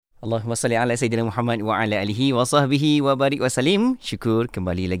Allahumma salli ala Sayyidina Muhammad wa ala alihi wa sahbihi wa barik wa salim. Syukur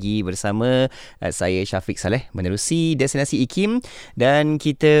kembali lagi bersama saya Syafiq Saleh menerusi Destinasi IKIM, dan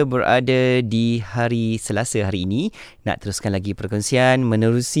kita berada di hari Selasa hari ini nak teruskan lagi perkongsian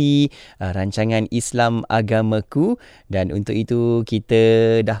menerusi rancangan Islam Agamaku, dan untuk itu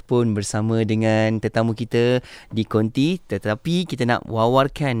kita dah pun bersama dengan tetamu kita di konti, tetapi kita nak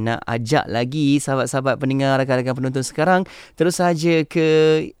wawarkan, nak ajak lagi sahabat-sahabat pendengar, rakan-rakan penonton sekarang terus saja ke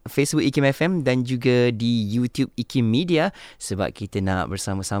Facebook IKIM FM dan juga di YouTube IKIM Media, sebab kita nak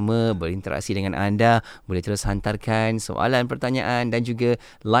bersama-sama berinteraksi dengan anda. Boleh terus hantarkan soalan, pertanyaan dan juga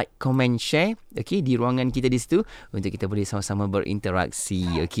like, comment, share di ruangan kita di situ untuk kita boleh sama-sama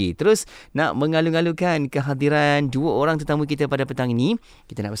berinteraksi. Terus nak mengalu-alukan kehadiran dua orang tetamu kita pada petang ini.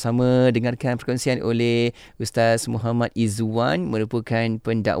 Kita nak bersama dengarkan perkongsian oleh Ustaz Muhammad Izzuan, merupakan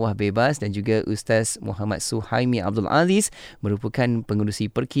pendakwah bebas, dan juga Ustaz Muhammad Suhaimi Abdul Aziz, merupakan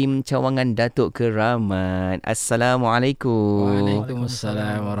pengerusi Perkim Cawangan Datuk Keramat. Assalamualaikum.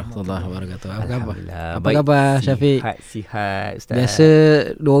 Waalaikumsalam warahmatullahi wabarakatuh. Apa khabar? Apa Baik. khabar Syafiq? Sihat Ustaz. Biasa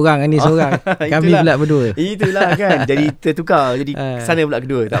dua orang ni seorang. Kami pula berdua. Itulah kan. Jadi tertukar. Jadi sana pula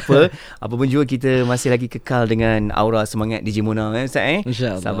kedua. Tak apa. Apa pun juga kita masih lagi kekal dengan aura semangat DJ Mona Ustaz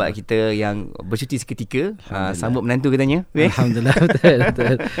InsyaAllah. Sahabat kita yang bercuti seketika, sambut menantu katanya. Alhamdulillah.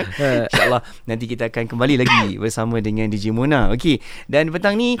 Betul. InsyaAllah nanti kita akan kembali lagi bersama dengan DJ Mona. Dan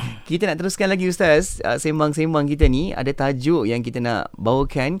petang ni kita nak teruskan lagi Ustaz, sembang-sembang kita ni ada tajuk yang kita nak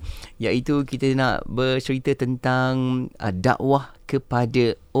bawakan, iaitu kita nak bercerita tentang dakwah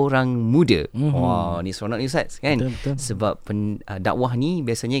kepada orang muda. Wah, ni seronok ni Ustaz kan? Betul. Sebab dakwah ni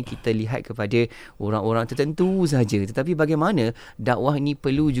biasanya kita lihat kepada orang-orang tertentu saja, tetapi bagaimana dakwah ni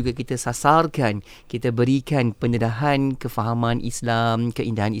perlu juga kita sasarkan, kita berikan pendedahan kefahaman Islam,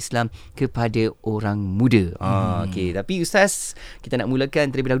 keindahan Islam kepada orang muda. Tapi Ustaz, kita nak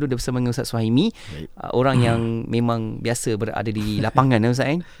mulakan terlebih dahulu bersama dengan Ustaz Suhaimi, orang yang memang biasa berada di lapangan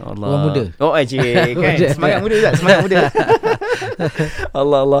Ustaz Allah. Orang muda. Kan? Semangat muda Ustaz, semangat muda.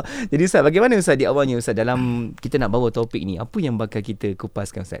 Allah. Jadi Ustaz, bagaimana Ustaz di awalnya Ustaz dalam kita nak bawa topik ni? Apa yang bakal kita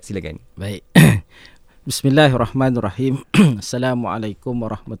kupaskan Ustaz? Silakan. Baik. Bismillahirrahmanirrahim. Assalamualaikum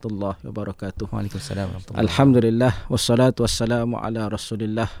warahmatullahi wabarakatuh. Waalaikumsalam warahmatullahi. Alhamdulillah wassalatu wassalamu ala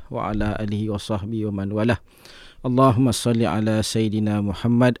Rasulillah wa ala alihi wa sahbihi wa man walah. Allahumma salli ala Sayyidina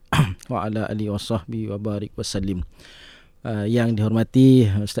Muhammad wa ala alihi wa sahbihi wa barik wa sallim. Yang dihormati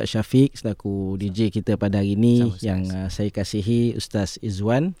Ustaz Syafiq selaku DJ kita pada hari ini, yang saya kasihi Ustaz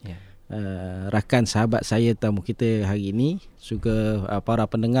Izzuan, rakan sahabat saya tamu kita hari ini, juga para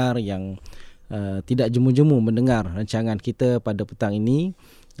pendengar yang tidak jemu-jemu mendengar rancangan kita pada petang ini,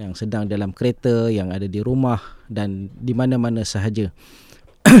 yang sedang dalam kereta, yang ada di rumah dan di mana-mana sahaja.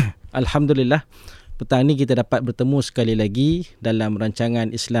 Alhamdulillah, petang ini kita dapat bertemu sekali lagi dalam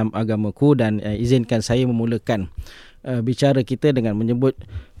rancangan Islam Agamaku, dan izinkan saya memulakan bicara kita dengan menyebut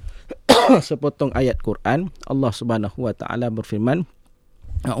sepotong ayat Quran. Allah Subhanahu wa taala berfirman,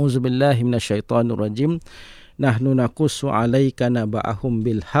 A'udzubillahi minasyaitonirrajim. Nahnu naqussu 'alaika naba'ahum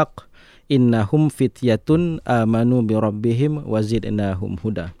bil haqq innahum fityatun amanu bi rabbihim wa zidnahum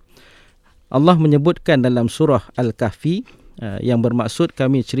huda. Allah menyebutkan dalam surah Al-Kahfi yang bermaksud,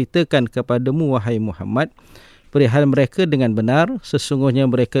 kami ceritakan kepadamu wahai Muhammad perihal mereka dengan benar, sesungguhnya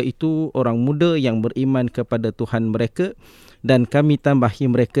mereka itu orang muda yang beriman kepada Tuhan mereka, dan kami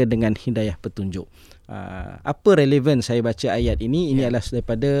tambahi mereka dengan hidayah petunjuk. Apa relevan saya baca ayat ini? Ini adalah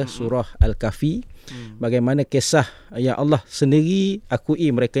daripada surah Al-Kahfi. Bagaimana kisah yang Allah sendiri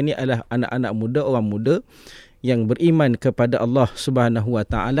akui mereka ni adalah anak-anak muda, orang muda yang beriman kepada Allah Subhanahu wa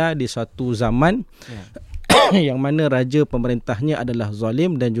taala di satu zaman yang mana raja pemerintahnya adalah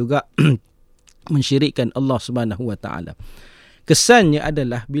zalim dan juga mensyirikkan Allah Subhanahu wa taala. Kesannya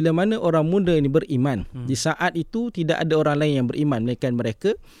adalah bila mana orang muda ini beriman, di saat itu tidak ada orang lain yang beriman melainkan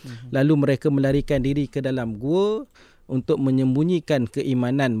mereka. Lalu mereka melarikan diri ke dalam gua untuk menyembunyikan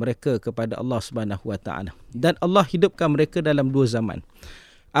keimanan mereka kepada Allah Subhanahu wa taala. Dan Allah hidupkan mereka dalam dua zaman.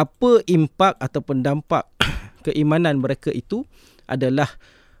 Apa impak ataupun dampak keimanan mereka itu adalah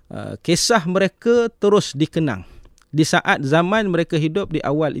kisah mereka terus dikenang. Di saat zaman mereka hidup di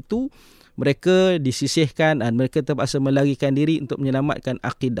awal itu, mereka disisihkan dan mereka terpaksa melarikan diri untuk menyelamatkan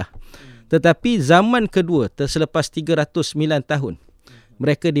akidah. Tetapi zaman kedua, terselepas 309 tahun,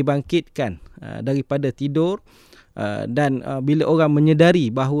 mereka dibangkitkan daripada tidur, dan bila orang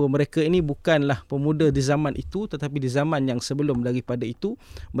menyedari bahawa mereka ini bukanlah pemuda di zaman itu, tetapi di zaman yang sebelum daripada itu,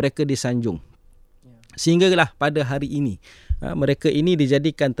 mereka disanjung. Sehinggalah pada hari ini mereka ini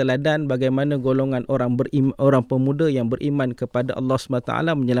dijadikan teladan bagaimana golongan orang pemuda yang beriman kepada Allah SWT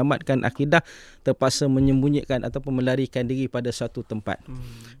menyelamatkan akidah terpaksa menyembunyikan ataupun melarikan diri pada satu tempat.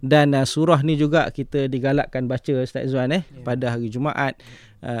 Dan surah ni juga kita digalakkan baca Ustaz Izzuan pada hari Jumaat,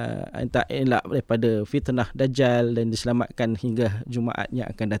 tak elak daripada fitnah Dajjal dan diselamatkan hingga Jumaat yang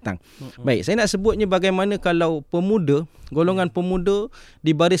akan datang. Baik, saya nak sebutnya bagaimana kalau pemuda, golongan pemuda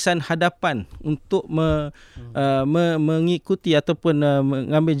di barisan hadapan untuk mengikuti ataupun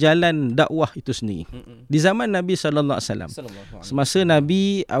mengambil jalan dakwah itu sendiri. Di zaman Nabi sallallahu alaihi wasallam, semasa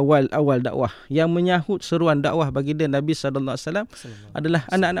Nabi awal dakwah, yang menyahut seruan dakwah baginda Nabi sallallahu alaihi wasallam adalah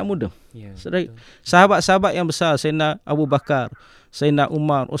anak-anak muda. Sahabat-sahabat yang besar, Sayyidina Abu Bakar, Sayyidina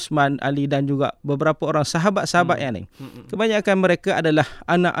Umar, Uthman, Ali dan juga beberapa orang sahabat-sahabat yang lain. Kebanyakan mereka adalah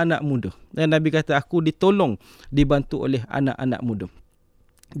anak-anak muda. Dan Nabi kata, aku ditolong, dibantu oleh anak-anak muda.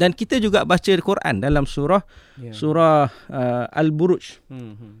 Dan kita juga baca Al-Quran dalam surah Al-Buruj.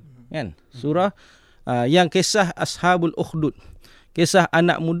 Kan? Surah yang kisah Ashabul Ukhdud. Kisah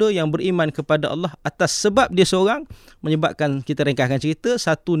anak muda yang beriman kepada Allah atas sebab dia seorang, menyebabkan, kita ringkaskan cerita,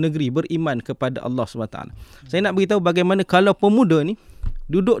 satu negeri beriman kepada Allah SWT. Saya nak beritahu bagaimana kalau pemuda ni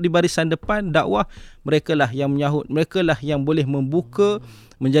duduk di barisan depan dakwah, merekalah yang menyahut, merekalah yang boleh membuka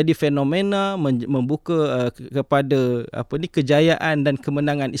menjadi fenomena, membuka kepada kejayaan dan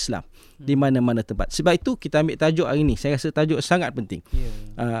kemenangan Islam di mana-mana tempat. Sebab itu kita ambil tajuk hari ini. Saya rasa tajuk sangat penting.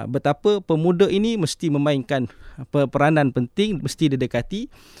 Betapa pemuda ini mesti memainkan peranan penting, mesti didekati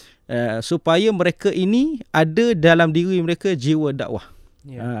supaya mereka ini ada dalam diri mereka jiwa dakwah.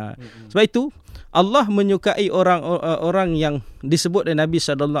 Sebab itu Allah menyukai orang yang disebut oleh Nabi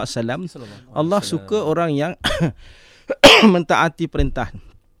sallallahu alaihi wasallam. Allah suka orang yang mentaati perintah.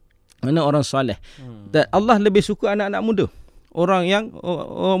 Mana orang soleh. Dan Allah lebih suka anak-anak muda. Orang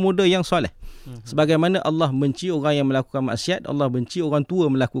muda yang soleh. Sebagaimana Allah benci orang yang melakukan maksiat, Allah benci orang tua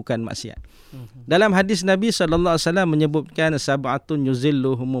melakukan maksiat. Dalam hadis Nabi sallallahu alaihi wasallam menyebutkan sab'atun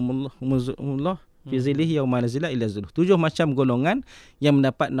yuzilluhumullah fi zillihi yauma la zilla illa zilluh. 7 macam golongan yang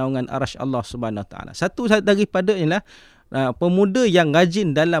mendapat naungan arasy Allah Subhanahu Wa Taala. Satu daripada ialah pemuda yang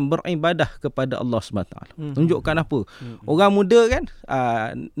rajin dalam beribadah kepada Allah SWT. Tunjukkan apa? Orang muda kan,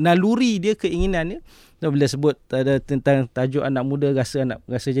 naluri dia, keinginan dia. Bila sebut tentang tajuk anak muda,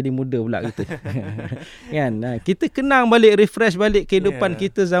 rasa jadi muda pula kita. Kan? Kita kenang balik, refresh balik kehidupan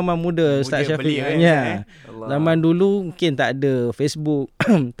kita zaman muda, Ustaz Syafiq. Zaman dulu mungkin tak ada Facebook,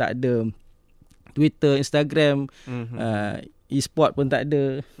 tak ada Twitter, Instagram, e-sport pun tak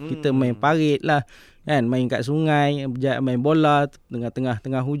ada. Kita main parit lah. Kan, main kat sungai, main bola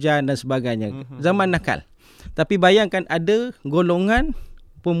tengah hujan dan sebagainya. Zaman nakal. Tapi bayangkan ada golongan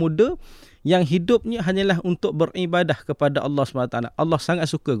pemuda yang hidupnya hanyalah untuk beribadah kepada Allah SWT. Allah sangat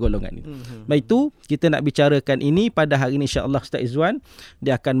suka golongan ini. Baik itu, kita nak bicarakan ini pada hari ini, insya-Allah Ustaz Izzuan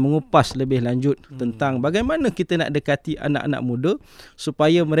dia akan mengupas lebih lanjut tentang bagaimana kita nak dekati anak-anak muda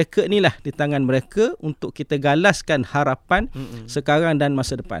supaya mereka inilah di tangan mereka untuk kita galaskan harapan sekarang dan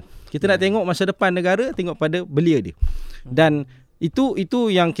masa depan. Kita nak tengok masa depan negara, tengok pada belia dia. Dan itu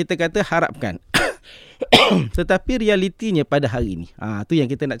yang kita kata harapkan. Tetapi realitinya pada hari ini, tu yang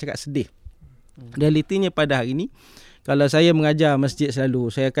kita nak cakap sedih. Realitinya pada hari ini, kalau saya mengajar masjid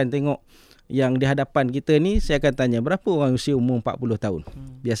selalu, saya akan tengok yang di hadapan kita ni, saya akan tanya berapa orang usia umur 40 tahun.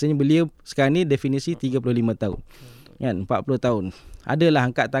 Biasanya belia sekarang ni definisi 35 tahun. Kan, 40 tahun.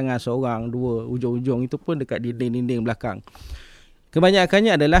 Adalah angkat tangan seorang, dua, ujung-ujung itu pun dekat dinding-dinding belakang.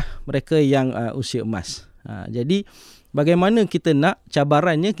 Kebanyakannya adalah mereka yang usia emas. Jadi bagaimana kita nak,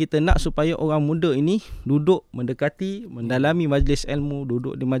 cabarannya kita nak supaya orang muda ini duduk mendekati, mendalami majlis ilmu,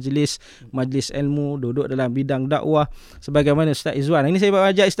 duduk di majlis ilmu, duduk dalam bidang dakwah. Sebagaimana Ustaz Izzuan, ini saya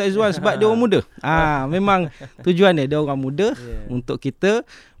ajak Ustaz Izzuan sebab dia orang muda. Memang tujuannya dia orang muda untuk kita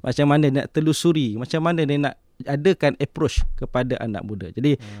macam mana nak telusuri, macam mana dia nak adakan approach kepada anak muda.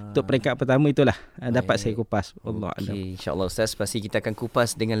 Jadi untuk peringkat pertama itulah dapat saya kupas. Allah alam. InsyaAllah Ustaz, pasti kita akan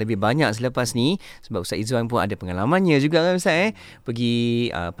kupas dengan lebih banyak selepas ni, sebab Ustaz Izzuan pun ada pengalamannya juga kan Ustaz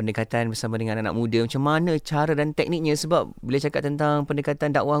pergi pendekatan bersama dengan anak muda, macam mana cara dan tekniknya. Sebab bila cakap tentang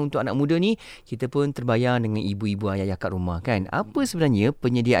pendekatan dakwah untuk anak muda ni, kita pun terbayang dengan ibu-ibu ayah kat rumah kan. Apa sebenarnya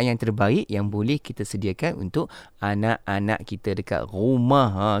penyediaan yang terbaik yang boleh kita sediakan untuk anak-anak kita dekat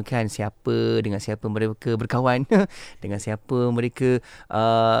rumah kan, dengan siapa mereka berkawan, dengan siapa mereka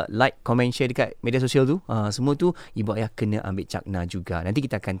like, comment, share dekat media sosial tu. Semua tu ibu ayah kena ambil cakna juga. Nanti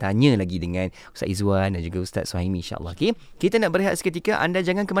kita akan tanya lagi dengan Ustaz Izzuan dan juga Ustaz Suhaimi, insyaAllah. Okay? Kita nak berehat seketika. Anda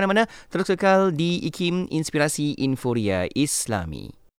jangan ke mana-mana, terus kekal di IKIM Inspirasi Inforia Islami.